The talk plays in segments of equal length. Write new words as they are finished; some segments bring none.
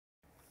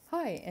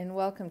Hi, and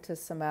welcome to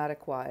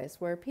Somatic Wise,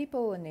 where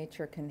people and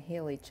nature can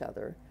heal each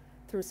other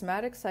through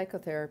somatic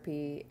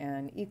psychotherapy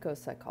and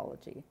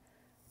eco-psychology.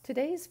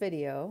 Today's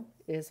video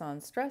is on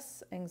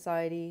stress,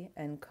 anxiety,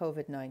 and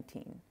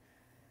COVID-19.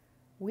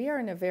 We are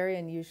in a very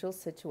unusual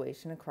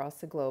situation across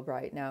the globe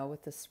right now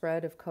with the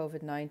spread of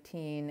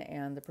COVID-19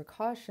 and the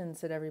precautions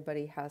that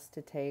everybody has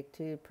to take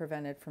to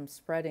prevent it from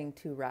spreading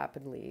too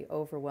rapidly,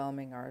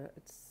 overwhelming our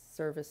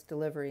service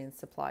delivery and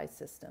supply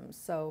systems.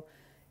 So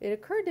it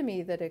occurred to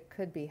me that it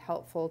could be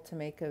helpful to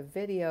make a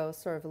video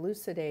sort of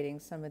elucidating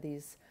some of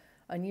these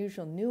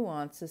unusual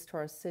nuances to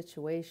our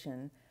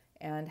situation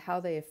and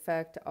how they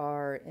affect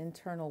our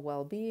internal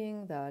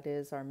well-being, that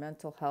is our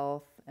mental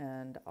health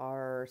and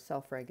our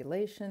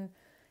self-regulation,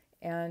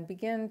 and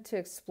begin to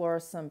explore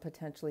some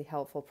potentially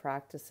helpful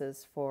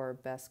practices for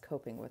best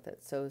coping with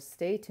it. So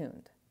stay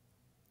tuned.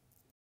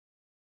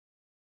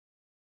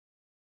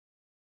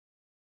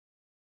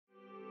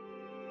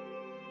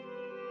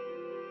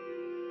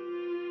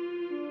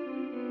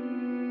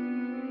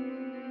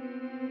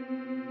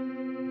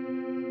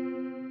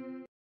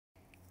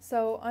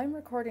 So I'm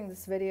recording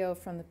this video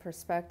from the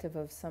perspective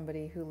of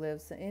somebody who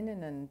lives in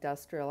an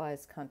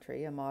industrialized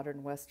country, a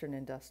modern Western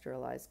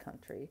industrialized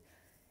country.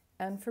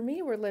 And for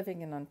me, we're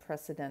living in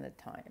unprecedented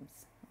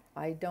times.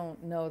 I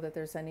don't know that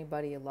there's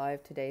anybody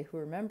alive today who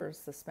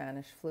remembers the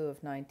Spanish flu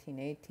of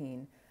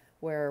 1918,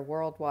 where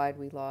worldwide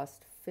we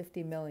lost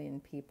 50 million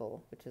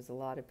people, which is a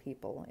lot of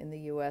people. In the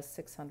US,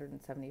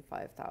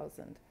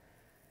 675,000.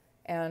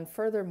 And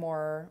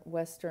furthermore,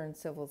 Western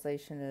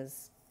civilization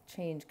has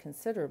changed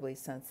considerably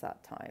since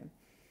that time.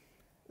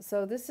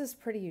 So this is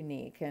pretty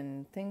unique,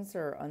 and things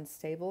are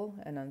unstable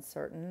and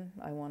uncertain.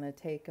 I want to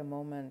take a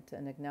moment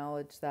and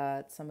acknowledge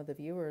that some of the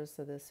viewers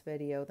of this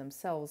video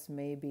themselves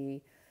may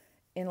be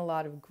in a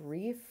lot of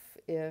grief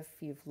if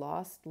you've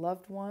lost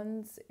loved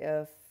ones,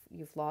 if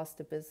you've lost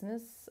a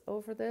business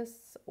over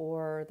this,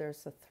 or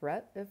there's a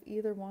threat of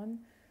either one,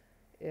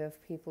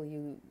 if people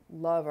you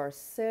love are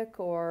sick,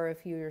 or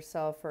if you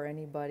yourself or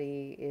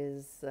anybody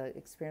is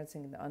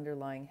experiencing an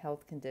underlying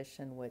health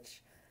condition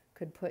which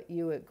could put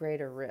you at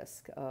greater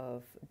risk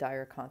of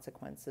dire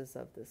consequences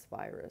of this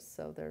virus.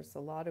 So there's a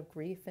lot of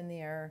grief in the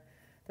air.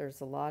 There's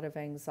a lot of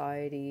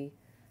anxiety.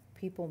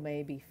 People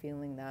may be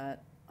feeling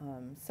that.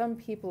 Some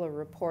people are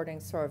reporting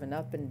sort of an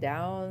up and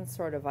down,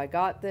 sort of I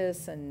got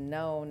this, and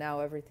no, now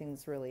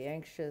everything's really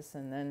anxious,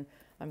 and then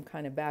I'm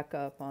kind of back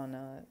up on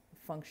a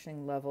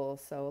functioning level.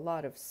 So a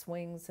lot of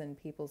swings in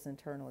people's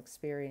internal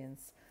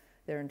experience,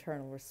 their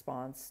internal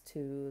response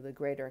to the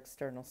greater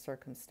external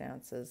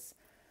circumstances.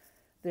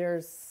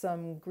 There's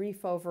some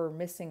grief over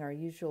missing our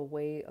usual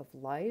way of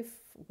life,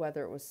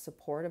 whether it was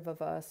supportive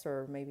of us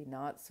or maybe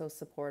not so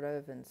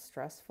supportive and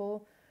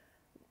stressful.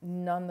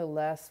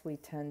 Nonetheless, we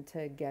tend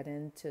to get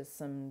into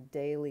some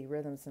daily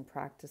rhythms and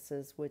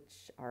practices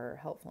which are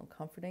helpful and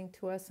comforting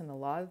to us, and a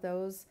lot of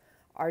those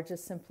are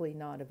just simply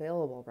not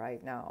available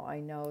right now.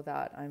 I know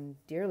that I'm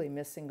dearly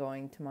missing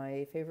going to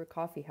my favorite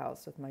coffee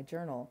house with my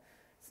journal.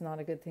 It's not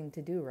a good thing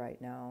to do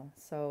right now.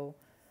 So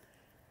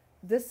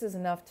this is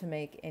enough to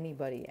make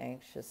anybody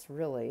anxious,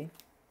 really.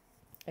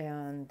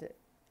 And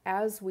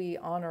as we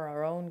honor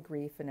our own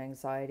grief and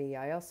anxiety,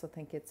 I also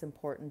think it's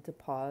important to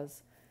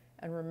pause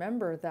and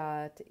remember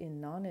that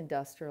in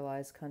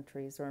non-industrialized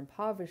countries or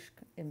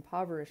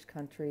impoverished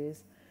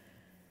countries,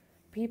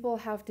 people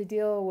have to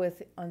deal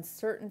with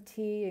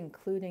uncertainty,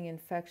 including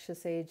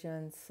infectious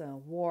agents,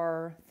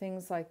 war,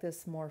 things like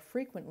this more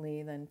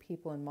frequently than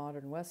people in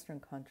modern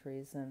Western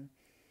countries. And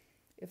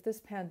if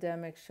this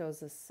pandemic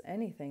shows us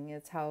anything,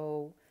 it's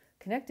how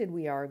connected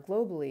we are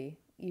globally,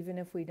 even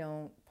if we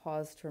don't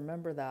pause to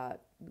remember that,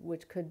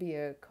 which could be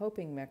a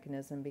coping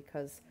mechanism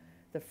because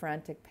the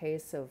frantic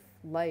pace of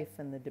life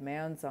and the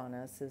demands on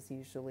us is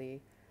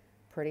usually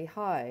pretty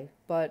high.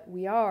 But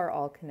we are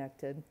all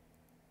connected,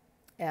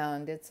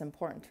 and it's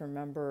important to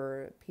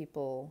remember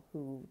people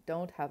who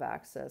don't have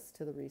access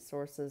to the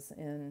resources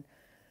in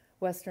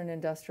Western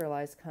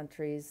industrialized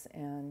countries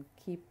and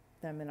keep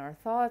them in our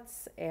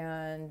thoughts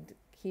and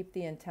keep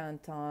the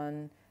intent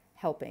on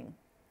helping.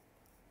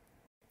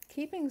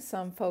 Keeping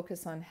some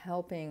focus on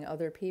helping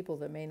other people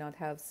that may not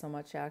have so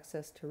much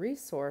access to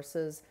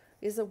resources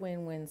is a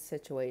win-win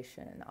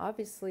situation.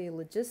 Obviously,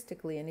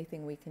 logistically,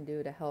 anything we can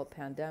do to help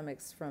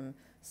pandemics from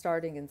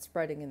starting and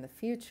spreading in the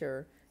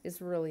future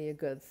is really a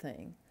good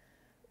thing.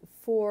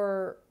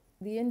 For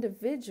the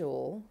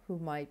individual who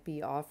might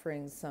be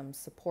offering some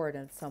support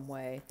in some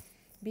way,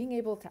 being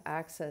able to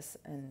access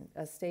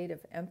a state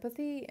of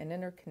empathy and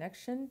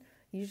interconnection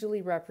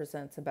usually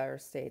represents a better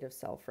state of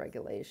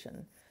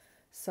self-regulation.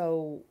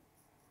 So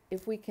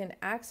if we can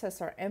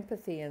access our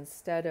empathy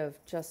instead of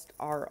just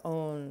our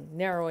own,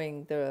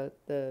 narrowing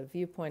the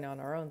viewpoint on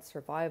our own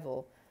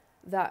survival,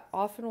 that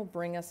often will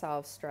bring us out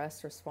of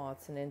stress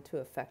response and into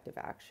effective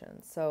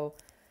action. So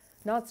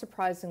not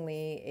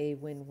surprisingly, a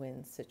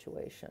win-win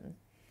situation.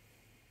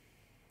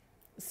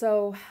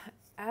 So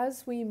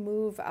as we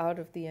move out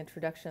of the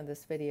introduction of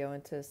this video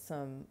into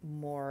some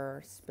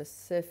more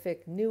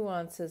specific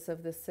nuances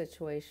of this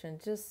situation,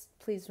 just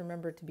please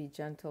remember to be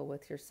gentle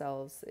with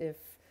yourselves. If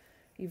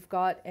you've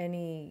got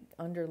any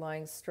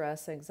underlying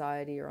stress,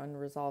 anxiety, or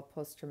unresolved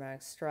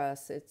post-traumatic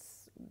stress,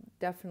 it's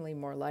definitely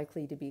more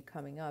likely to be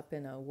coming up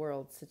in a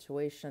world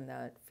situation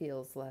that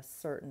feels less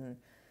certain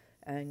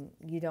and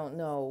you don't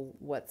know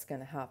what's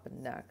going to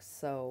happen next.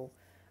 So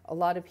a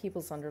lot of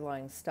people's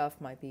underlying stuff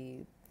might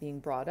be being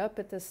brought up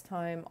at this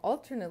time.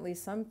 Alternately,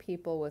 some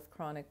people with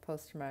chronic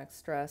post-traumatic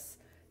stress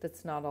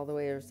that's not all the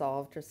way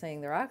resolved are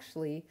saying they're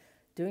actually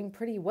doing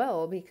pretty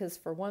well because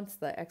for once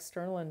the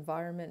external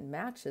environment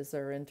matches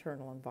their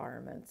internal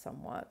environment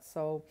somewhat.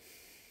 So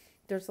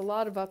there's a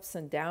lot of ups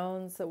and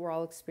downs that we're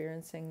all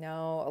experiencing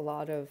now, a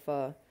lot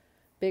of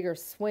bigger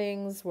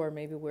swings where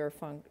maybe we're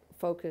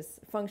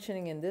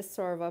functioning in this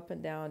sort of up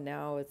and down.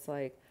 Now it's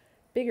like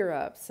bigger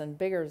ups and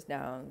bigger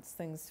downs.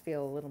 Things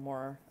feel a little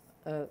more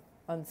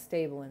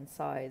unstable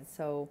inside.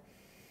 So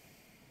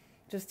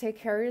just take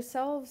care of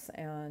yourselves.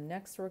 And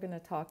next we're going to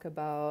talk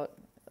about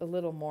a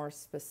little more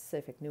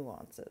specific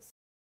nuances.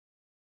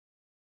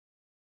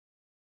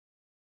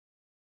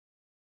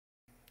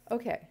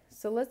 Okay,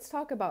 so let's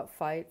talk about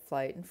fight,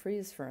 flight, and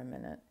freeze for a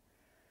minute.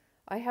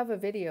 I have a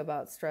video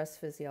about stress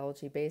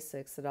physiology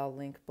basics that I'll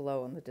link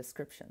below in the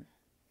description.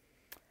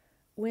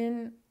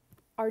 When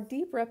our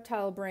deep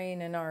reptile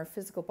brain in our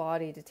physical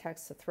body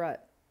detects a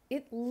threat,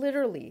 it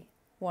literally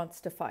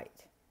wants to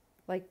fight,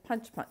 like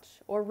punch,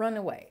 punch, or run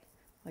away,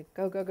 like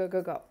go, go, go,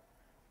 go, go,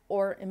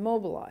 or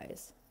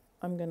immobilize.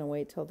 I'm going to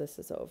wait till this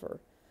is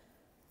over.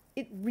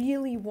 It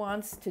really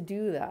wants to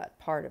do that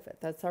part of it.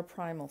 That's our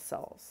primal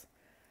selves.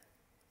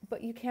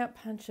 But you can't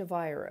punch a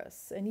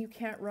virus, and you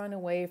can't run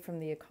away from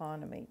the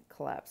economy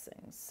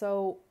collapsing.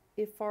 So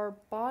if our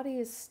body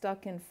is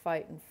stuck in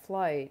fight and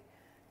flight,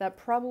 that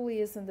probably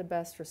isn't the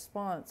best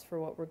response for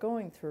what we're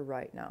going through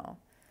right now.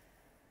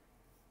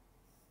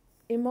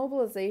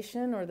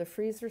 Immobilization or the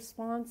freeze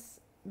response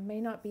may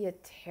not be a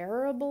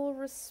terrible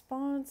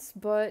response,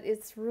 but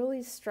it's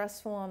really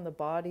stressful on the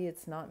body.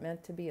 It's not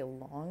meant to be a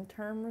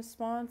long-term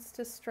response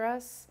to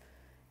stress.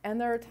 And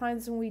there are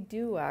times when we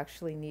do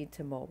actually need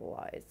to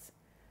mobilize.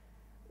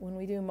 When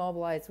we do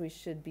mobilize, we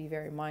should be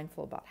very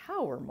mindful about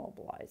how we're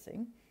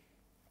mobilizing.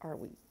 Are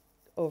we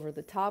over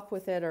the top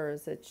with it, or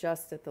is it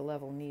just at the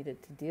level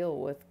needed to deal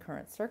with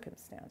current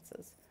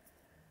circumstances?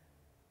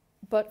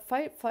 But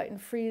fight, flight,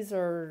 and freeze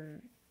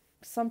are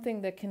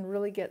something that can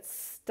really get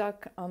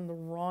stuck on the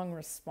wrong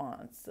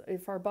response.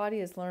 If our body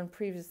has learned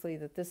previously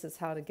that this is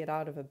how to get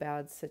out of a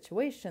bad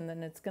situation,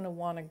 then it's going to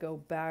want to go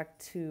back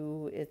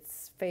to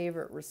its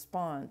favorite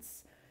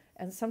response.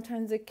 And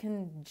sometimes it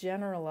can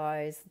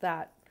generalize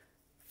that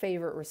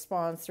favorite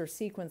response or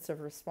sequence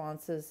of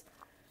responses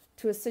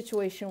to a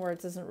situation where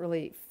it doesn't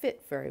really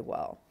fit very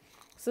well.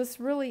 So this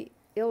really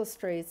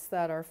illustrates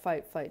that our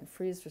fight, flight, and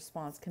freeze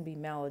response can be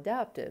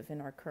maladaptive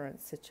in our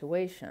current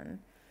situation.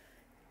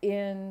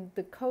 In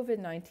the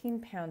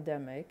COVID-19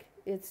 pandemic,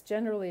 it's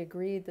generally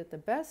agreed that the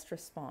best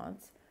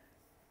response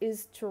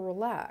is to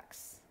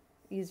relax.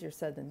 Easier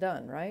said than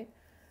done, right?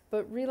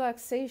 But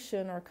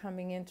relaxation, or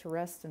coming into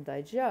rest and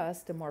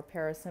digest, a more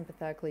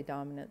parasympathetically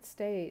dominant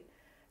state,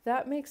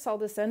 that makes all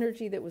this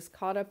energy that was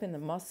caught up in the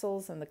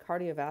muscles and the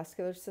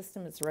cardiovascular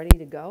system is ready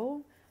to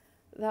go.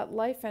 That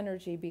life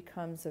energy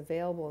becomes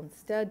available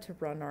instead to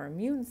run our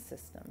immune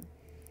system.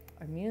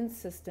 Our immune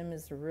system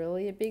is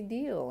really a big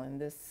deal in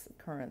this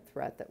current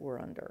threat that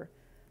we're under.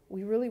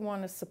 We really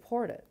want to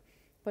support it.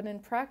 But in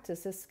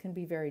practice, this can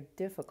be very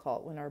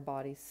difficult when our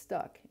body's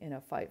stuck in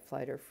a fight,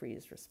 flight, or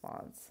freeze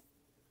response.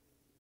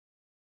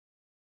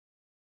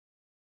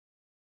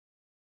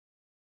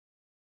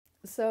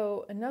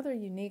 So another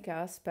unique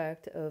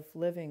aspect of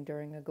living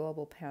during a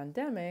global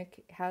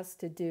pandemic has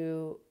to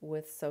do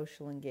with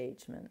social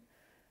engagement.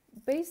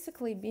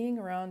 Basically, being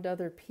around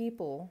other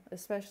people,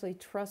 especially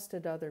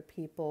trusted other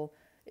people,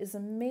 is a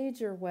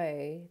major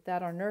way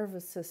that our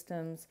nervous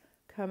systems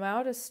come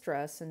out of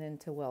stress and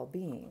into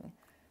well-being.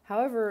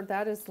 However,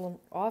 that is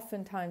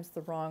oftentimes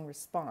the wrong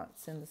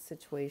response in the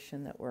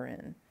situation that we're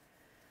in.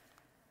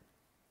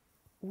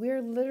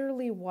 We're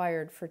literally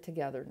wired for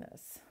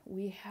togetherness.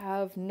 We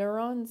have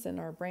neurons in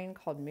our brain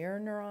called mirror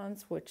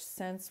neurons, which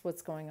sense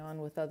what's going on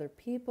with other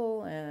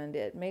people, and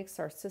it makes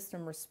our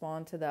system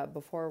respond to that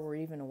before we're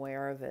even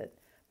aware of it,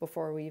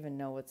 before we even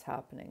know what's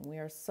happening. We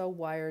are so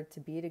wired to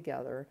be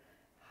together.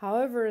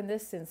 However, in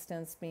this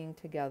instance, being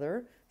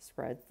together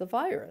spreads the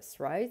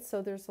virus, right?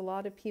 So there's a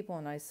lot of people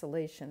in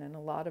isolation, and a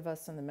lot of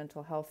us in the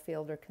mental health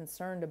field are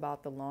concerned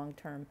about the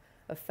long-term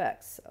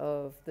effects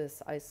of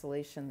this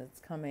isolation that's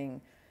coming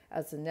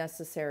as a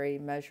necessary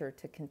measure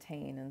to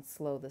contain and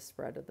slow the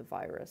spread of the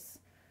virus.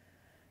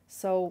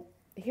 So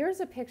here's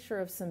a picture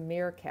of some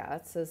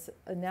meerkats. As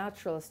a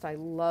naturalist, I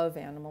love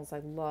animals. I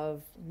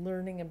love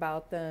learning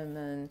about them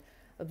and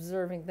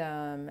observing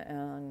them,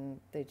 and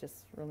they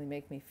just really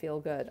make me feel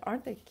good.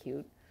 Aren't they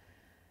cute?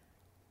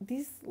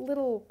 These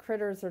little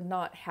critters are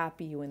not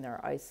happy when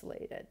they're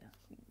isolated.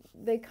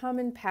 they come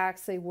in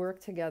packs, they work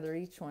together,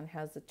 each one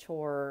has a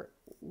chore.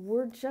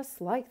 We're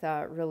just like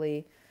that,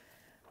 really.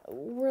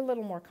 We're a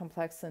little more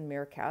complex than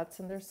meerkats,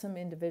 and there's some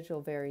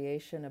individual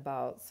variation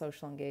about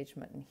social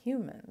engagement in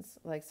humans.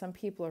 Like some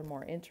people are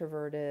more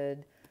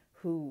introverted,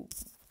 who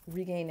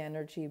regain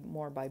energy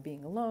more by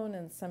being alone,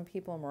 and some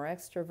people are more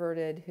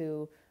extroverted,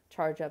 who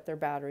charge up their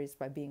batteries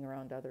by being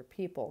around other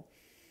people.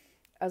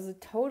 As a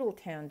total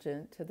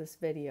tangent to this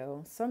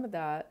video, some of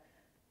that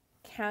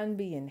can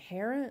be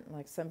inherent,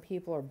 like some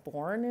people are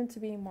born into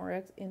being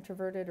more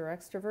introverted or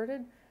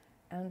extroverted,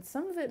 and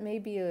some of it may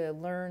be a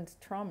learned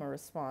trauma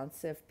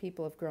response if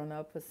people have grown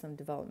up with some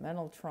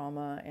developmental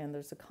trauma and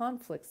there's a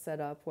conflict set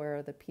up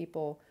where the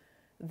people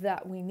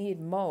that we need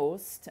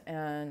most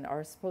and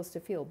are supposed to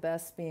feel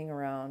best being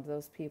around,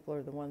 those people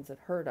are the ones that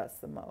hurt us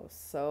the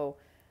most. So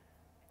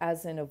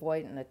as in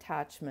avoidant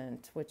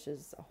attachment, which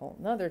is a whole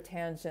nother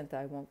tangent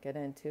that I won't get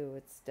into,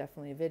 it's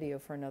definitely a video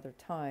for another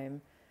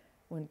time.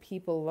 When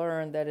people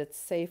learn that it's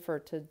safer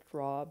to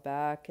draw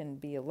back and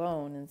be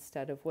alone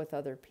instead of with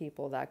other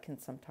people, that can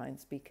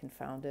sometimes be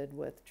confounded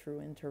with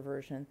true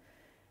introversion.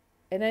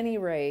 At any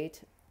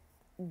rate,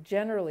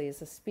 generally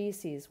as a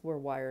species, we're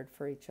wired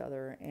for each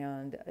other,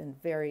 and a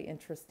very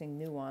interesting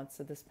nuance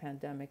of this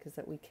pandemic is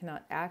that we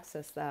cannot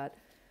access that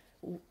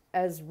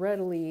as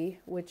readily,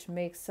 which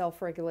makes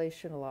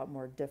self-regulation a lot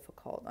more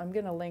difficult. I'm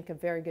going to link a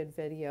very good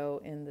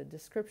video in the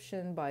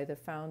description by the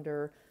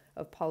founder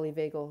of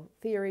polyvagal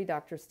theory,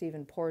 Dr.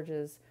 Stephen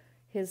Porges,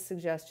 his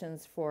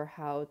suggestions for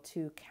how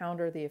to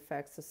counter the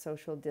effects of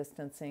social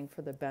distancing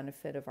for the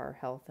benefit of our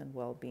health and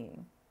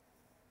well-being.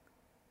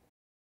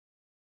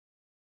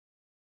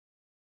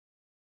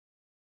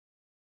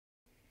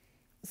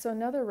 So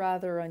another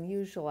rather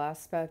unusual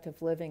aspect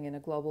of living in a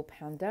global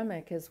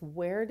pandemic is,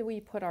 where do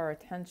we put our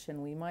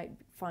attention? We might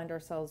find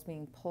ourselves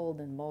being pulled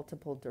in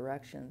multiple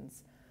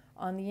directions.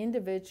 On the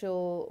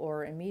individual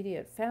or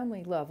immediate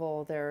family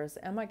level, there's,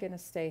 am I going to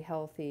stay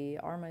healthy?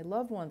 Are my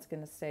loved ones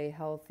going to stay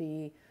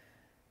healthy?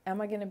 Am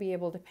I going to be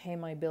able to pay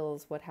my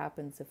bills? What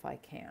happens if I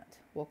can't?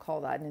 We'll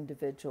call that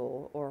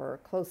individual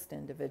or close to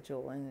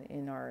individual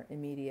in our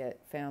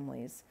immediate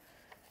families.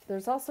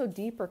 There's also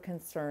deeper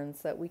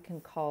concerns that we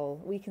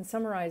can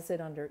summarize it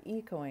under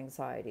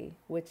eco-anxiety,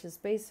 which is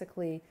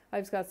basically,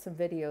 I've got some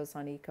videos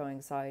on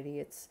eco-anxiety.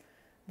 It's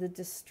the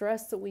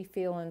distress that we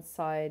feel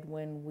inside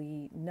when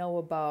we know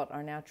about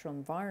our natural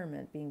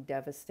environment being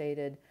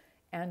devastated,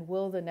 and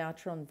will the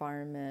natural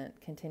environment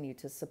continue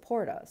to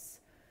support us?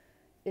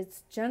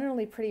 It's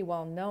generally pretty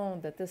well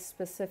known that this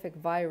specific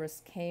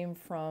virus came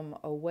from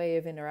a way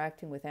of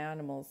interacting with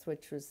animals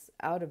which was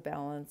out of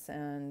balance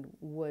and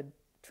would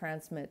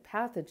transmit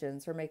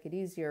pathogens or make it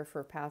easier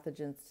for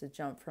pathogens to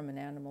jump from an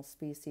animal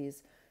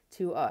species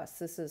to us.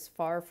 This is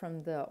far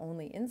from the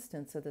only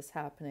instance of this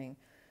happening.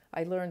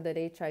 I learned that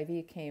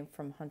HIV came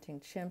from hunting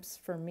chimps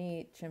for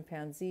meat,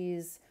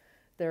 chimpanzees.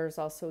 There's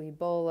also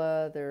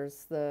Ebola,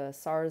 there's the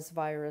SARS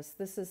virus.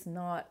 This is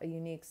not a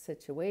unique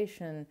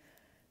situation.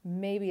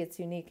 Maybe it's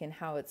unique in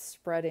how it's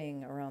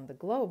spreading around the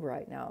globe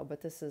right now,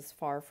 but this is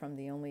far from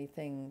the only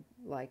thing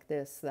like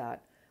this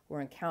that we're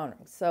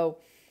encountering. So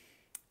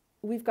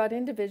we've got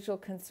individual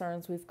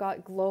concerns, we've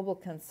got global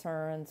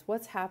concerns.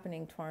 What's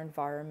happening to our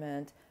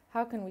environment?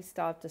 How can we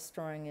stop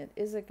destroying it?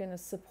 Is it going to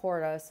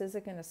support us? Is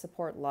it going to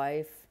support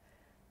life?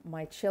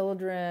 My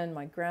children,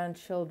 my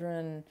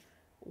grandchildren,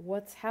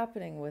 what's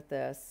happening with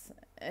this?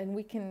 And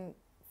we can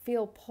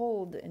feel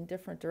pulled in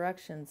different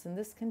directions, and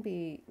this can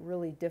be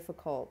really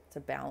difficult to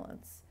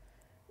balance,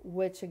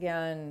 which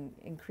again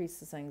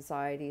increases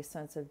anxiety,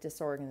 sense of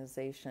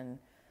disorganization,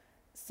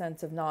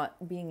 sense of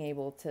not being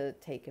able to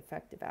take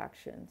effective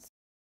actions.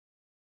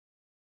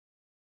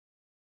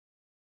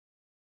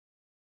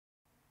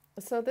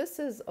 So this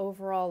is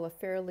overall a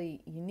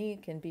fairly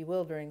unique and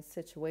bewildering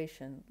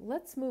situation.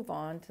 Let's move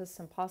on to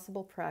some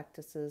possible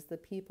practices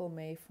that people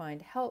may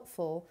find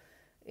helpful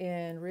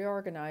in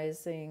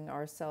reorganizing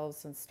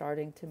ourselves and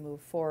starting to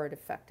move forward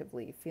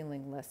effectively,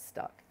 feeling less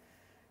stuck.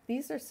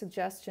 These are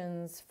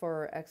suggestions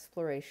for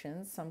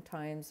exploration.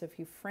 Sometimes if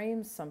you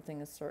frame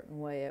something a certain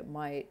way, it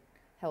might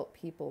help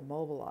people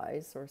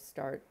mobilize or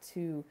start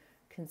to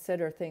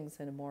consider things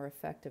in a more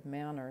effective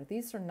manner.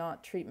 These are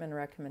not treatment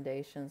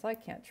recommendations. I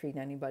can't treat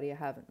anybody I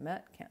haven't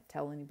met, can't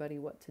tell anybody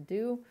what to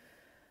do.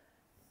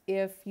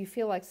 If you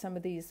feel like some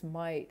of these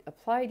might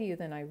apply to you,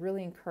 then I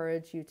really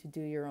encourage you to do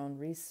your own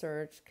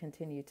research,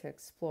 continue to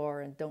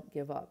explore, and don't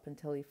give up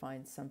until you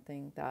find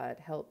something that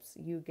helps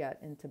you get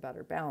into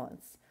better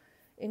balance.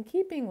 In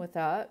keeping with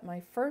that,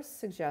 my first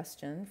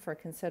suggestion for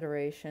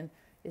consideration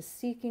is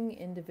seeking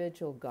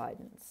individual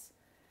guidance.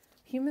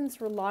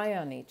 Humans rely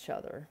on each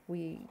other.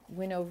 We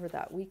win over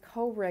that. We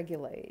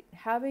co-regulate.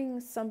 Having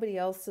somebody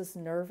else's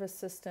nervous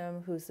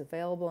system who's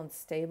available and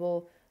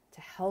stable to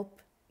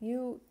help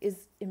you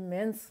is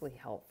immensely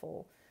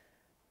helpful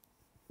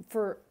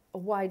for a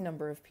wide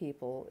number of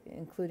people,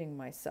 including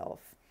myself.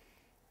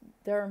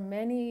 There are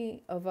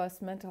many of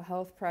us mental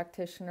health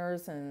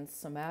practitioners and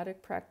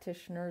somatic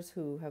practitioners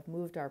who have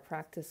moved our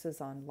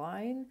practices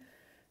online.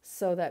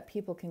 so that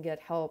people can get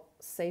help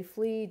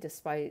safely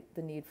despite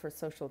the need for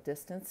social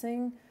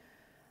distancing.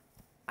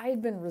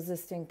 I'd been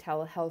resisting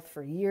telehealth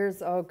for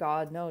years. Oh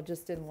God, no,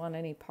 just didn't want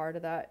any part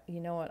of that.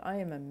 You know what? I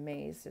am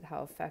amazed at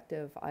how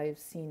effective I've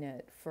seen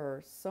it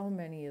for so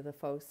many of the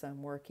folks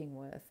I'm working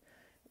with.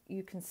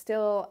 You can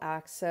still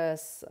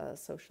access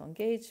social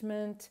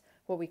engagement,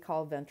 what we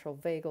call ventral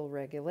vagal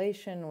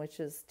regulation, which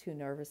is two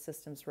nervous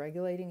systems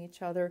regulating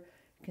each other.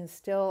 You can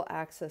still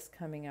access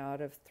coming out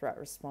of threat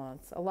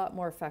response a lot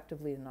more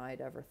effectively than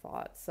I'd ever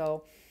thought.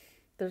 So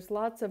there's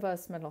lots of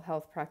us mental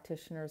health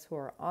practitioners who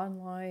are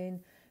online.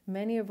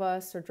 Many of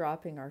us are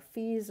dropping our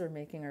fees or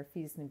making our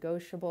fees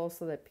negotiable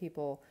so that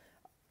people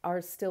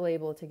are still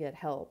able to get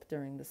help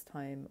during this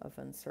time of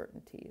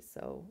uncertainty.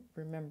 So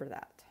remember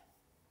that.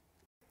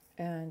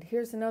 And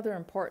here's another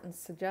important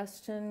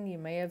suggestion. You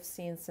may have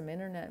seen some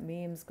internet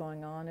memes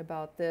going on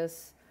about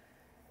this.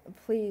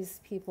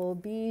 Please, people,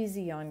 be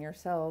easy on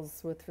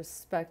yourselves with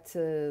respect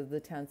to the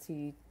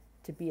tendency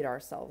to beat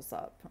ourselves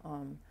up.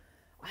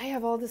 I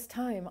have all this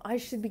time. I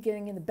should be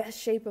getting in the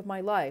best shape of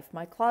my life.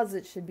 My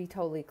closet should be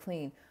totally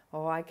clean.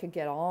 Oh, I could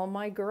get all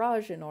my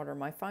garage in order,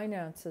 my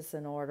finances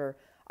in order.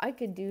 I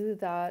could do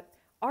that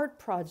art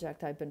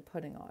project I've been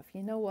putting off.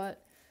 You know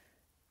what?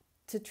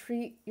 To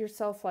treat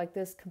yourself like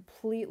this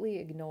completely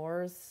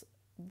ignores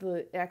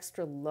the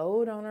extra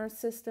load on our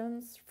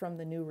systems from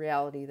the new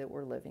reality that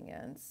we're living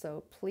in.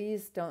 So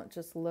please don't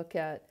just look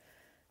at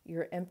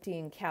your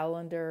emptying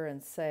calendar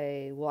and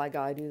say, well, I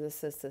gotta do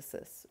this.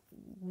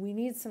 We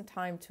need some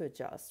time to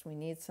adjust. We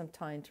need some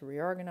time to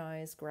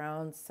reorganize,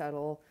 ground,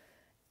 settle,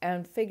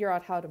 and figure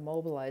out how to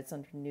mobilize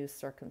under new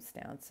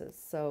circumstances.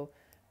 So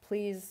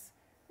please,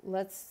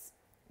 let's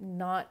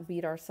not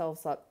beat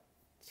ourselves up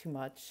too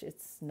much.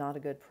 It's not a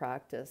good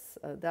practice.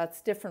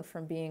 That's different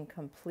from being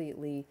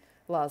completely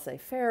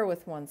laissez-faire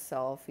with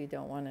oneself. You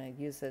don't want to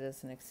use it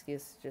as an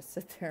excuse to just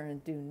sit there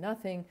and do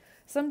nothing.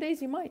 Some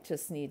days you might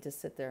just need to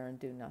sit there and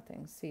do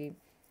nothing. See,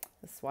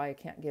 that's why I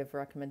can't give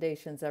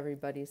recommendations.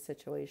 Everybody's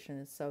situation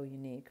is so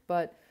unique.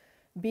 But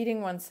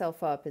beating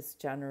oneself up is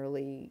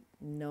generally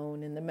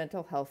known in the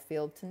mental health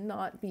field to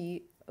not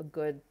be a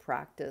good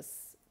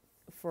practice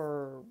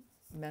for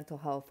mental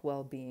health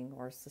well-being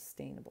or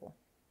sustainable.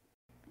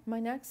 My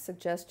next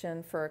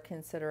suggestion for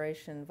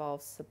consideration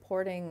involves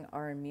supporting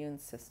our immune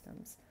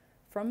systems.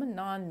 From a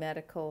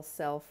non-medical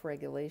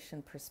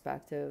self-regulation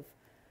perspective,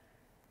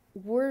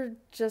 we're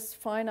just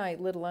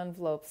finite little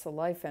envelopes of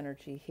life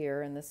energy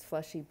here in this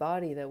fleshy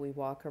body that we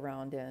walk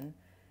around in,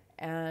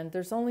 and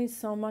there's only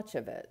so much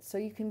of it. So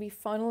you can be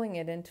funneling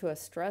it into a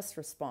stress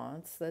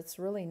response that's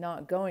really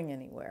not going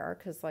anywhere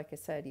because, like I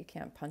said, you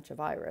can't punch a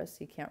virus,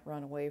 you can't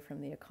run away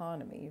from the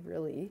economy,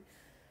 really.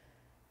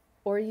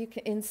 Or you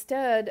can,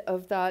 instead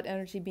of that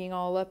energy being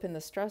all up in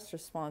the stress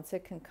response,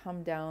 it can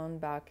come down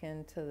back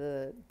into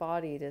the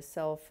body to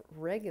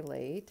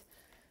self-regulate.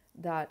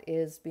 That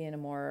is being a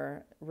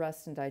more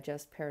rest and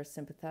digest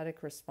parasympathetic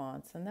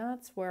response. And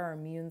that's where our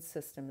immune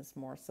system is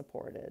more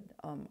supported.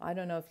 I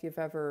don't know if you've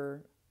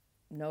ever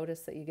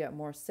noticed that you get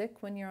more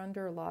sick when you're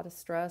under a lot of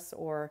stress,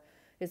 or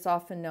it's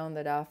often known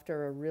that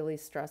after a really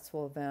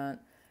stressful event,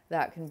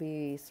 that can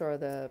be sort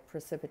of the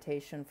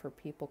precipitation for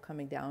people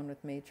coming down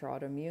with major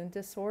autoimmune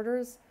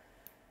disorders.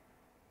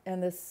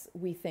 And this,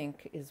 we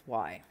think, is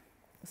why.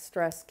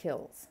 Stress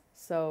kills.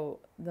 So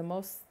the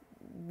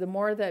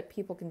more that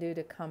people can do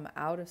to come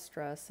out of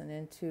stress and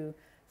into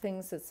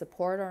things that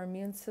support our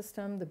immune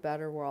system, the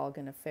better we're all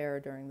going to fare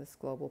during this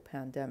global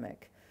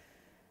pandemic.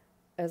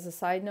 As a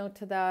side note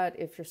to that,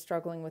 if you're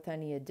struggling with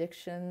any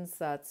addictions,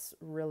 that's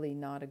really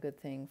not a good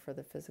thing for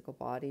the physical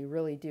body.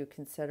 Really do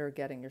consider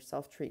getting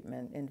yourself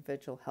treatment,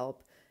 individual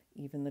help,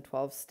 even the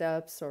 12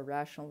 steps or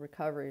rational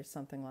recovery or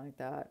something like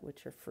that,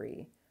 which are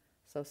free.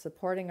 So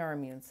supporting our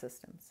immune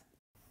systems.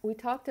 We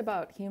talked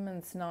about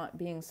humans not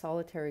being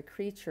solitary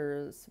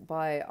creatures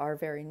by our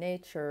very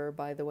nature,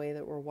 by the way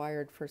that we're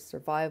wired for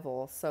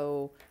survival.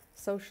 So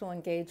social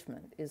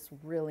engagement is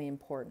really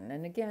important.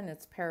 And again,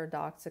 it's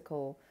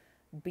paradoxical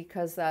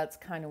because that's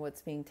kind of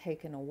what's being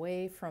taken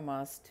away from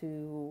us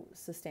to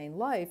sustain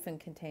life and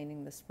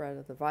containing the spread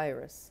of the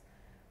virus.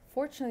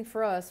 Fortunately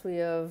for us, we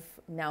have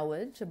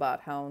knowledge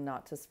about how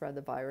not to spread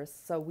the virus,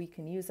 so we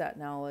can use that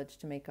knowledge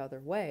to make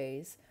other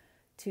ways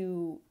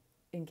to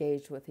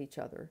engage with each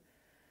other.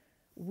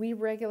 We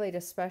regulate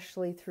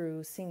especially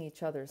through seeing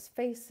each other's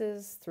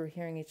faces, through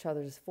hearing each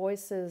other's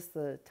voices,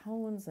 the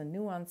tones and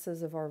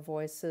nuances of our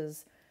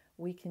voices.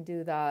 We can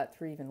do that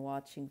through even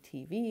watching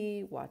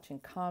TV, watching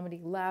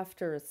comedy.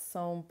 Laughter is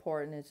so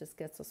important. It just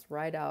gets us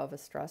right out of a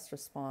stress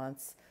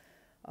response.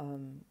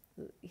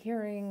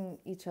 Hearing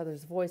each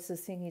other's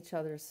voices, seeing each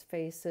other's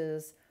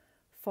faces,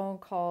 phone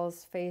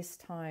calls,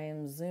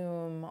 FaceTime,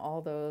 Zoom,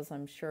 all those.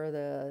 I'm sure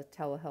the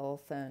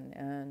telehealth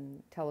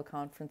and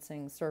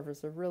teleconferencing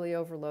servers are really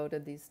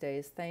overloaded these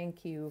days.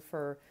 Thank you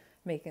for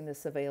making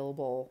this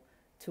available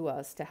to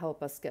us to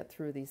help us get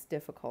through these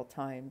difficult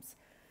times.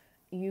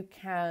 You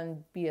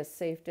can be a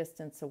safe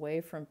distance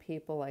away from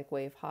people, like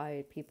wave hi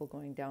at people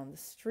going down the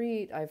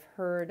street. I've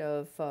heard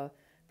of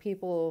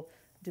people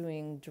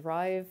doing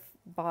drive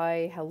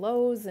by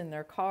hellos in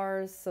their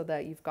cars so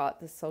that you've got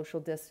the social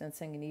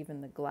distancing and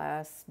even the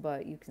glass,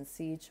 but you can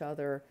see each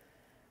other.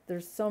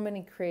 There's so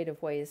many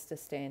creative ways to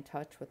stay in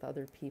touch with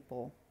other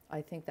people.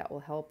 I think that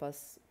will help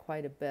us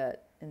quite a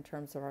bit in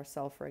terms of our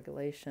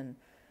self-regulation.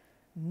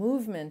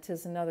 Movement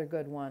is another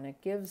good one.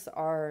 It gives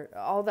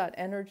all that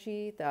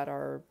energy that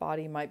our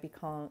body might be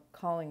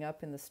calling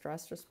up in the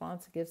stress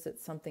response, it gives it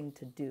something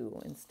to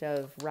do instead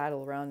of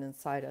rattle around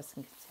inside us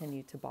and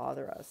continue to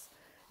bother us.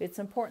 It's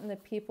important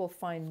that people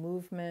find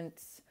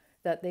movements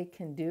that they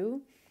can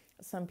do.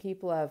 Some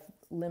people have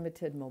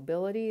limited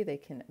mobility. They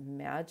can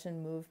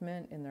imagine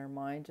movement in their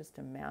mind, just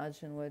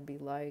imagine what it'd be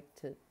like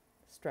to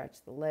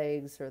stretch the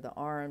legs or the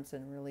arms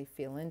and really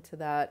feel into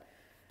that.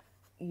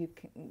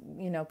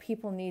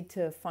 People need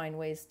to find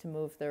ways to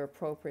move that are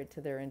appropriate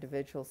to their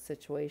individual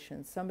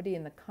situation. Somebody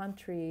in the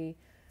country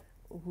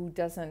who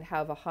doesn't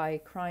have a high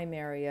crime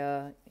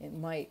area, it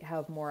might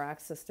have more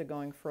access to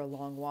going for a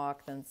long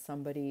walk than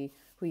somebody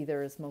who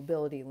either is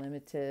mobility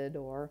limited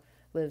or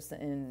lives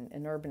in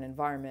an urban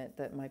environment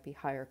that might be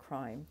higher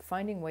crime.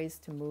 Finding ways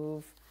to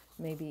move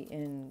maybe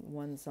in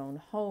one's own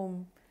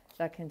home,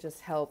 that can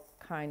just help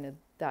kind of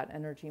that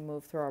energy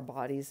move through our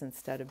bodies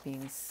instead of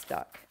being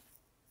stuck.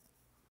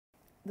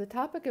 The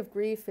topic of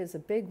grief is a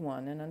big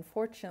one, and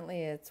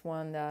unfortunately it's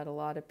one that a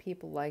lot of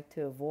people like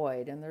to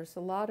avoid, and there's a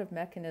lot of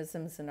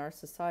mechanisms in our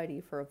society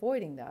for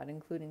avoiding that,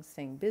 including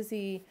staying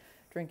busy,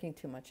 drinking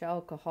too much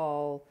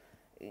alcohol,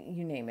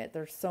 you name it.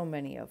 There's so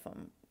many of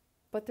them.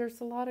 But there's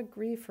a lot of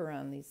grief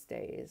around these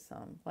days.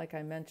 Like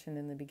I mentioned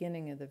in the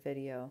beginning of the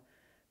video,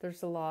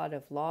 there's a lot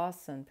of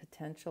loss and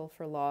potential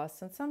for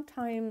loss, and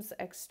sometimes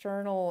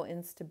external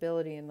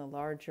instability in the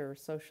larger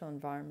social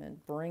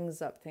environment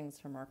brings up things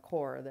from our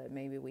core that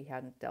maybe we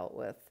hadn't dealt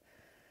with.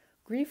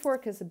 Grief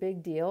work is a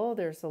big deal.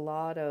 There's a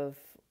lot of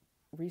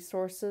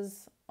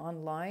resources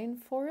online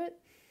for it.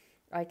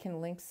 I can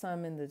link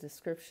some in the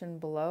description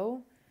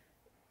below.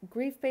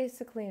 Grief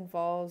basically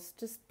involves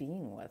just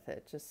being with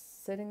it,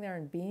 just sitting there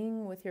and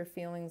being with your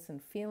feelings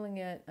and feeling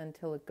it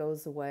until it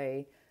goes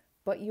away.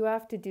 But you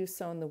have to do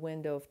so in the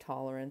window of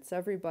tolerance.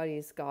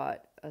 Everybody's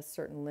got a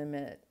certain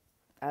limit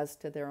as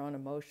to their own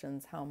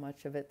emotions, how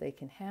much of it they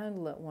can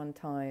handle at one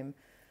time.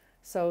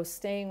 So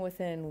staying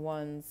within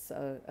one's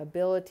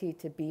ability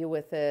to be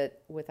with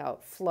it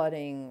without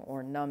flooding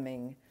or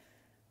numbing,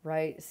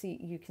 right?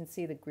 You can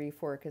see the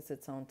grief work as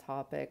its own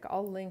topic.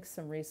 I'll link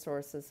some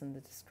resources in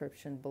the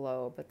description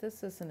below, but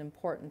this is an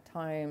important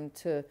time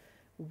to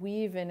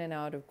weave in and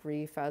out of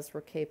grief as we're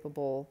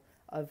capable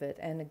of it.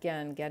 And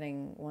again,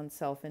 getting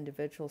oneself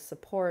individual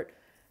support.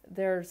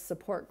 There's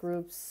support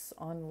groups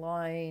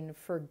online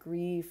for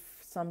grief.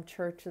 Some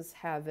churches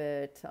have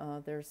it.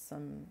 There's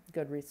some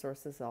good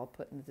resources I'll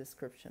put in the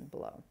description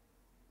below.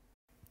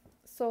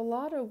 So a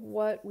lot of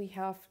what we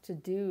have to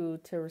do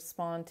to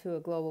respond to a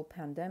global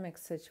pandemic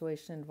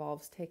situation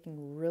involves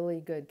taking really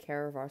good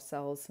care of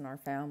ourselves and our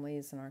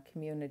families and our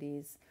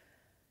communities.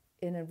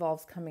 It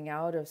involves coming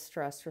out of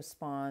stress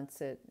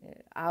response,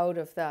 out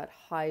of that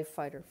high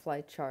fight or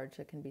flight charge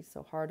that can be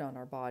so hard on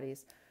our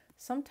bodies.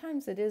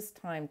 Sometimes it is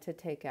time to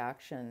take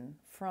action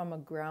from a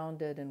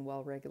grounded and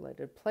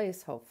well-regulated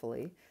place,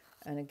 hopefully.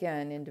 And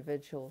again,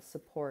 individual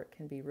support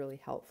can be really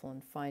helpful in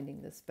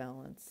finding this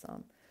balance.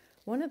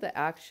 One of the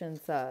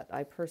actions that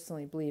I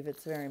personally believe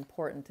it's very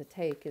important to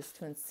take is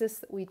to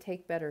insist that we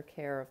take better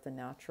care of the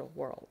natural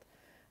world.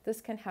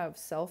 This can have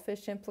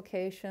selfish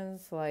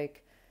implications,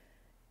 like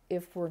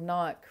if we're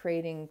not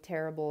creating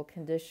terrible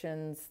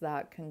conditions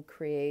that can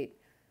create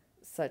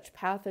such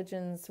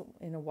pathogens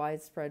in a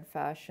widespread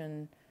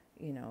fashion,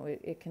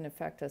 it can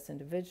affect us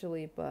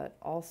individually, but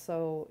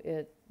also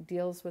it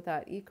deals with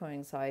that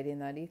eco-anxiety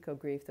and that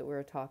eco-grief that we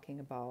were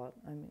talking about.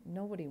 I mean,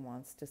 nobody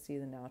wants to see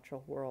the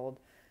natural world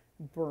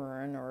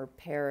burn or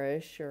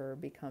perish or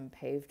become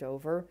paved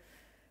over.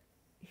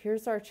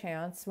 Here's our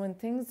chance. When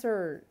things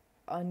are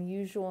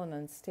unusual and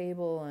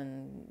unstable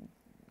and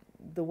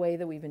the way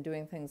that we've been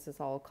doing things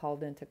is all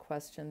called into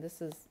question,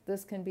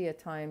 this can be a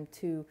time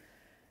to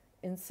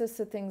insist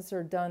that things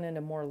are done in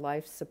a more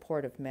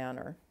life-supportive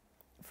manner.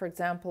 For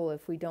example,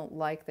 if we don't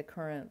like the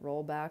current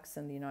rollbacks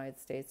in the United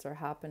States are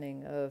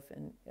happening of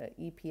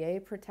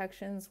EPA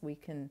protections, we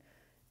can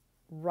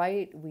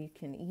write, we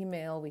can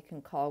email, we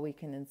can call, we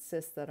can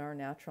insist that our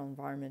natural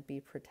environment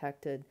be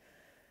protected.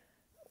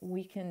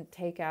 We can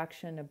take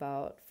action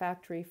about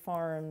factory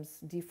farms,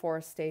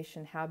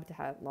 deforestation,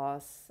 habitat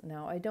loss.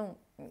 Now,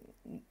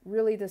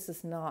 this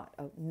is not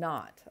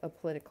a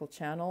political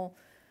channel.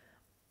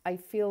 I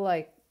feel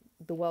like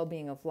the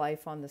well-being of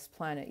life on this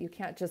planet, you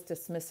can't just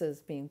dismiss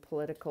as being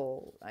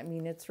political. I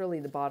mean, it's really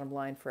the bottom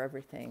line for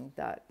everything,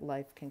 that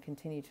life can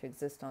continue to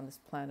exist on this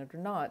planet or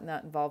not, and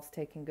that involves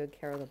taking good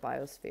care of the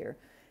biosphere.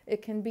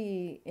 It can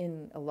be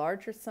in a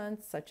larger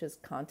sense, such as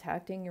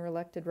contacting your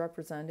elected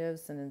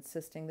representatives and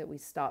insisting that we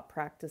stop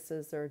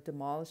practices that are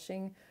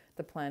demolishing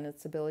the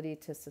planet's ability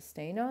to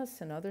sustain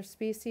us and other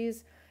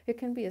species. It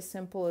can be as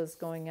simple as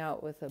going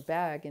out with a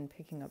bag and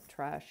picking up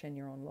trash in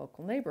your own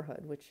local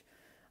neighborhood, which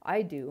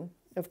I do.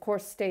 Of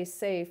course, stay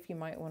safe. You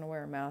might want to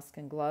wear a mask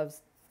and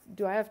gloves.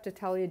 do I have to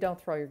tell you, don't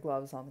throw your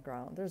gloves on the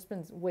ground? There's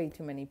been way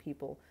too many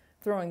people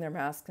throwing their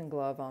mask and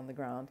glove on the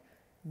ground.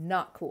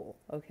 Not cool,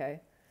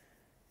 okay?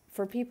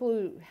 For people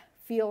who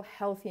feel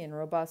healthy and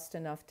robust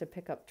enough to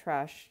pick up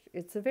trash,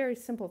 it's a very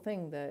simple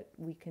thing that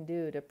we can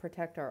do to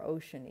protect our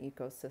ocean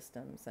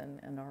ecosystems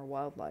and our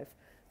wildlife.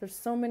 There's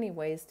so many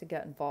ways to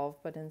get involved,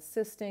 but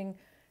insisting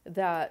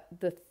that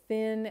the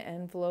thin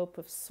envelope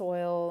of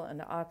soil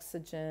and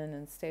oxygen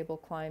and stable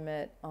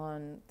climate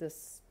on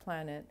this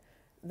planet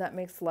that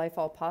makes life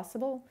all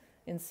possible,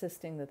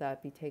 insisting that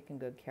that be taken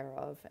good care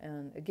of.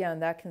 And again,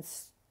 that can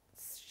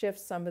shift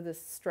some of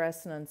this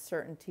stress and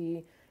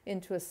uncertainty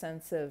into a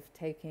sense of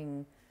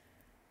taking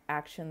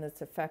action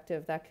that's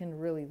effective. That can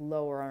really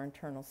lower our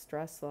internal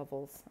stress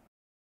levels.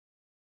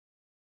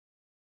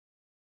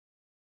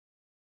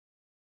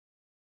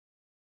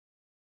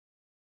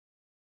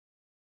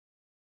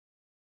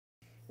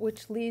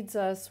 Which leads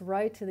us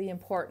right to the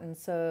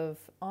importance of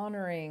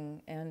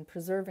honoring and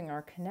preserving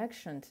our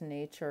connection to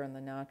nature and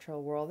the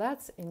natural world.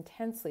 That's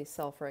intensely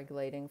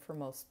self-regulating for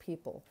most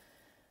people.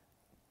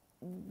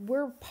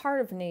 We're part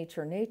of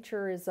nature.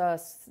 Nature is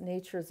us.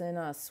 Nature's in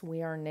us.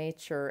 We are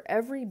nature.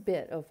 Every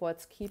bit of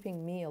what's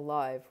keeping me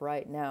alive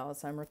right now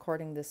as I'm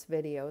recording this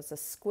video is a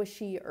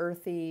squishy,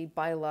 earthy,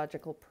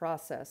 biological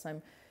process.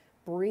 I'm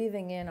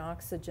breathing in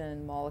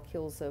oxygen.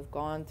 Molecules have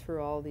gone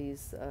through all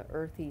these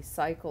earthy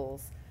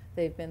cycles.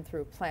 They've been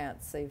through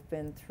plants. They've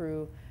been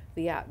through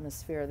the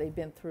atmosphere. They've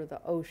been through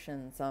the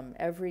oceans.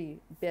 Every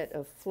bit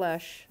of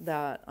flesh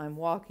that I'm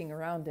walking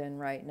around in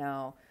right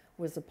now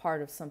was a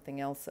part of something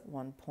else at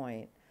one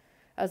point.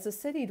 As a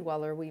city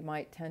dweller, we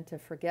might tend to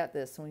forget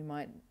this, and we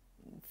might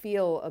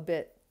feel a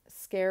bit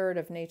scared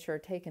of nature or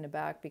taken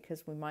aback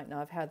because we might not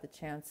have had the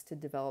chance to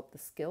develop the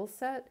skill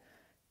set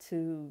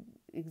to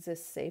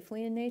exist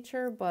safely in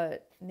nature.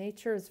 But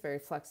nature is very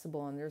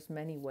flexible, and there's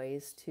many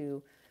ways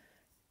to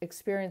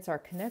experience our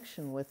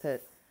connection with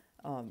it.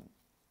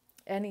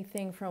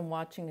 Anything from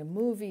watching a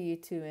movie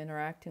to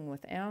interacting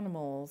with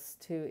animals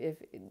to, if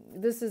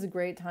this is a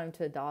great time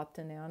to adopt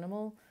an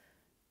animal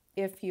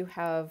if you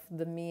have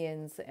the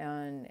means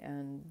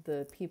and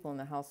the people in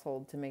the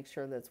household to make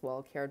sure that it's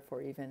well cared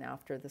for even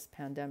after this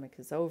pandemic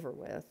is over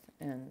with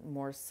and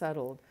more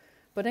settled.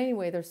 But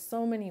anyway, there's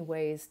so many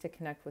ways to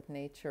connect with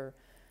nature.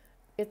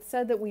 It's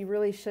said that we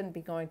really shouldn't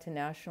be going to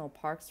national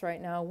parks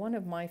right now. One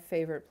of my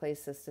favorite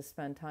places to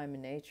spend time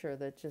in nature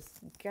that just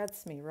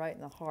gets me right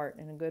in the heart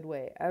in a good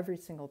way every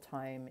single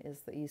time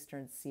is the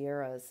Eastern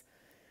Sierras.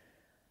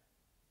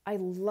 I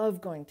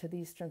love going to the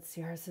Eastern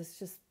Sierras. It's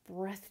just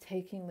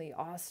breathtakingly,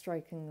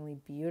 awe-strikingly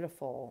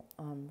beautiful.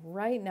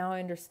 Right now, I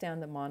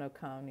understand that Mono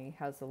County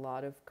has a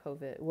lot of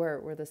COVID,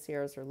 where the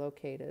Sierras are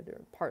located,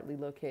 or partly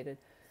located.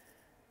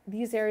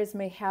 These areas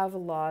may have a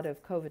lot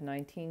of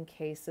COVID-19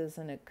 cases,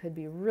 and it could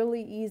be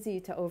really easy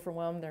to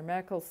overwhelm their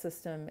medical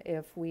system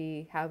if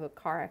we have a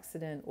car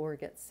accident or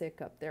get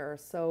sick up there.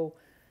 So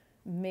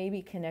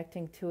maybe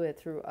connecting to it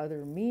through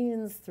other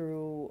means,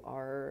 through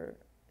our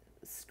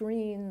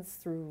screens,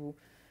 through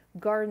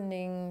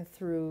gardening,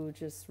 through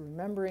just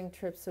remembering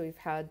trips that we've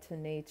had to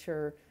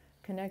nature,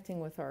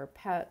 connecting with our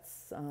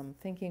pets,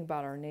 thinking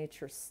about our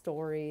nature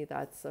story.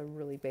 That's a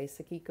really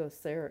basic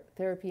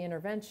ecotherapy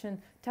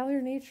intervention. Tell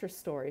your nature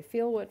story.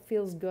 Feel what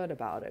feels good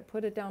about it.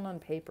 Put it down on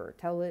paper.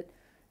 Tell it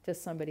to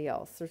somebody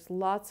else. There's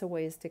lots of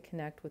ways to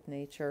connect with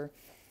nature,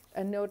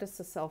 and notice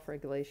the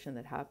self-regulation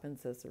that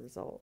happens as a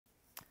result.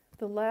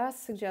 The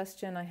last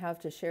suggestion I have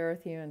to share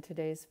with you in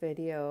today's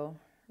video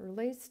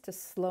relates to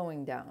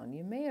slowing down.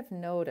 You may have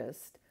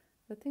noticed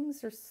that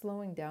things are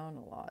slowing down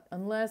a lot.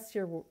 Unless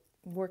you're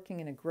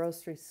working in a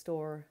grocery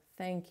store,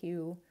 thank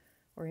you,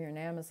 or you're an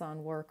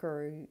Amazon worker,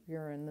 or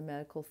you're in the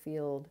medical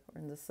field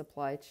or in the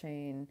supply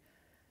chain.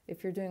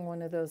 If you're doing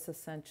one of those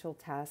essential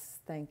tasks,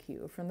 thank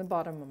you. From the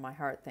bottom of my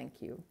heart,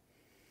 thank you.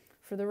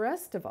 For the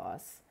rest of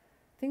us,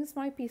 things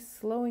might be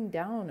slowing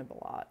down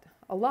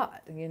a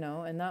lot, you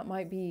know, and that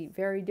might be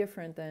very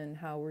different than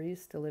how we're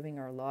used to living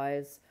our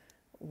lives,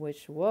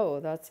 which, whoa,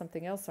 that's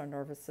something else our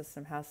nervous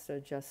system has to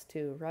adjust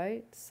to,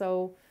 right?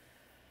 So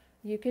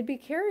you could be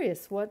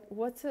curious,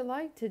 what's it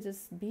like to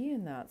just be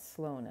in that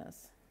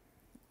slowness?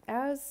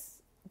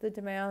 As the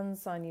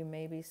demands on you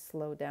maybe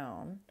slow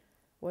down,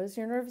 what does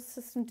your nervous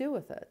system do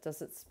with it?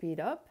 Does it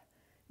speed up?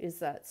 Is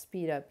that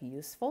speed up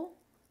useful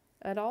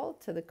at all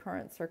to the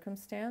current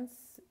circumstance?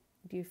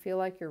 Do you feel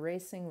like you're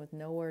racing with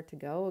nowhere to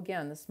go?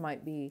 Again, this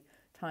might be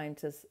time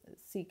to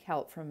seek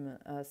help from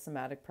a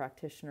somatic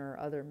practitioner or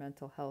other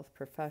mental health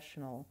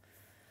professional.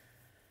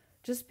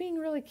 Just being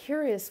really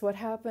curious what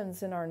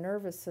happens in our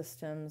nervous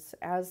systems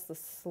as the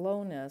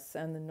slowness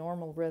and the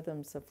normal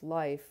rhythms of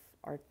life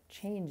are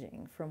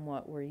changing from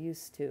what we're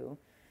used to.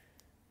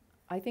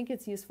 I think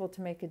it's useful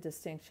to make a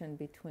distinction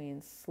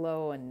between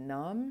slow and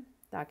numb.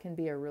 That can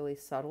be a really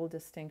subtle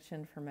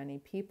distinction for many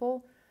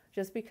people.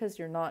 Just because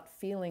you're not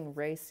feeling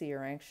racy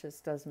or anxious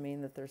doesn't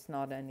mean that there's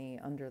not any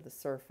under the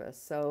surface.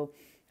 So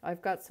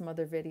I've got some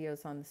other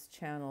videos on this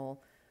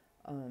channel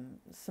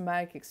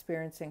Somatic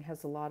Experiencing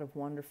has a lot of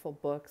wonderful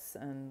books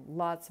and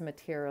lots of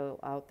material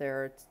out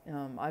there.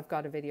 I've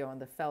got a video on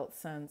the felt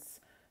sense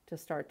to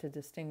start to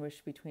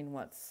distinguish between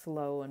what's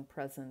slow and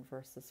present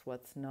versus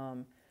what's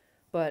numb.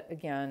 But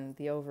again,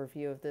 the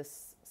overview of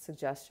this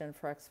suggestion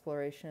for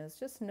exploration is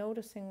just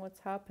noticing what's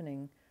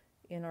happening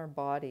in our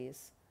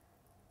bodies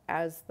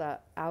as the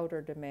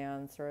outer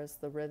demands or as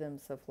the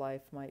rhythms of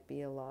life might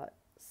be a lot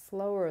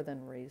slower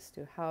than we're used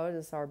to. How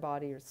does our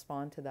body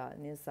respond to that,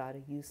 and is that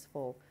a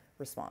useful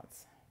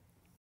response?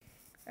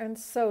 And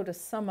so to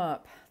sum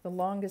up, the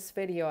longest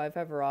video I've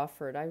ever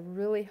offered, I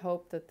really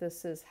hope that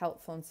this is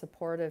helpful and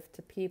supportive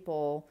to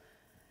people,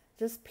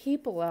 just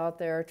people out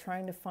there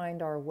trying to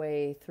find our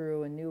way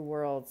through a new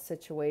world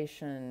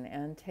situation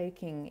and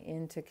taking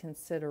into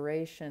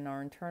consideration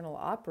our internal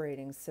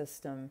operating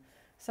system.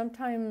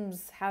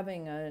 Sometimes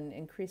having an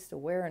increased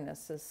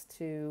awareness as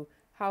to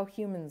how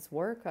humans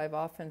work. I've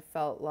often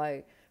felt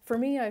like, for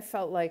me, I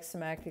felt like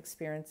Somatic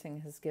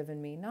Experiencing has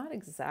given me not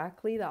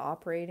exactly the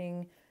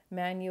operating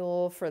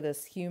manual for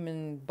this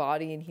human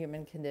body and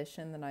human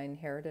condition that I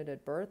inherited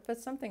at birth, but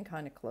something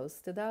kind of close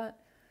to that.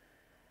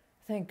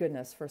 Thank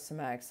goodness for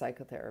somatic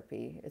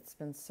psychotherapy. It's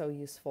been so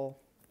useful.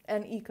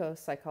 And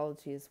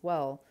eco-psychology as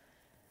well.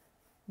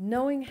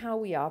 Knowing how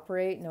we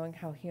operate, knowing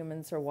how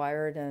humans are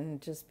wired,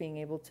 and just being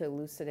able to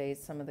elucidate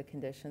some of the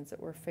conditions that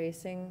we're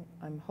facing,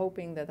 I'm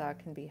hoping that that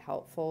can be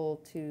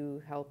helpful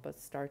to help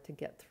us start to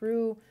get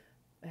through,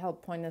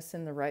 help point us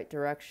in the right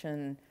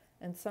direction.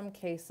 In some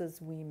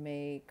cases, we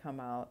may come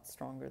out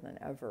stronger than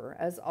ever.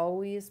 As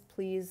always,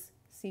 please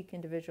seek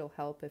individual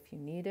help if you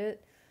need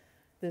it.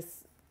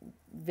 This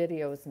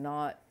video is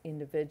not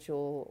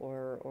individual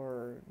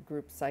or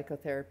group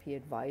psychotherapy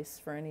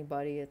advice for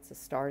anybody. It's a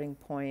starting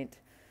point.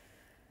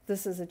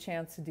 This is a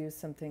chance to do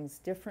some things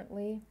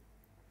differently.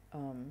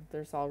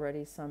 There's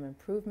already some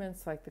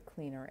improvements like the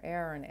cleaner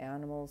air and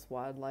animals,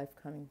 wildlife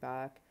coming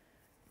back.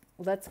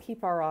 Let's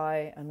keep our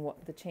eye on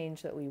what the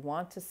change that we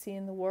want to see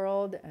in the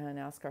world and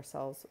ask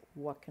ourselves,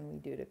 what can we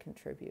do to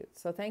contribute?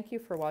 So thank you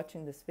for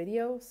watching this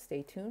video.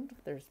 Stay tuned.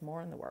 There's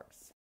more in the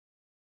works.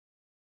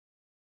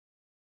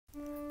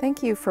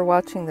 Thank you for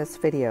watching this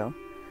video.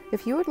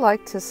 If you would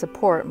like to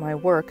support my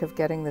work of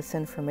getting this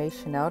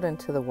information out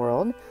into the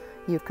world,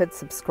 you could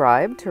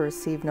subscribe to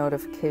receive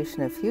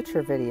notification of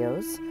future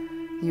videos.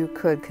 You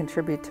could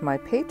contribute to my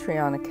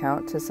Patreon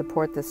account to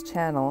support this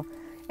channel.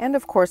 And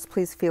of course,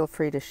 please feel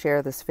free to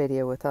share this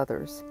video with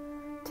others.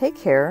 Take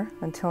care.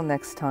 Until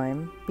next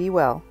time, be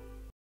well.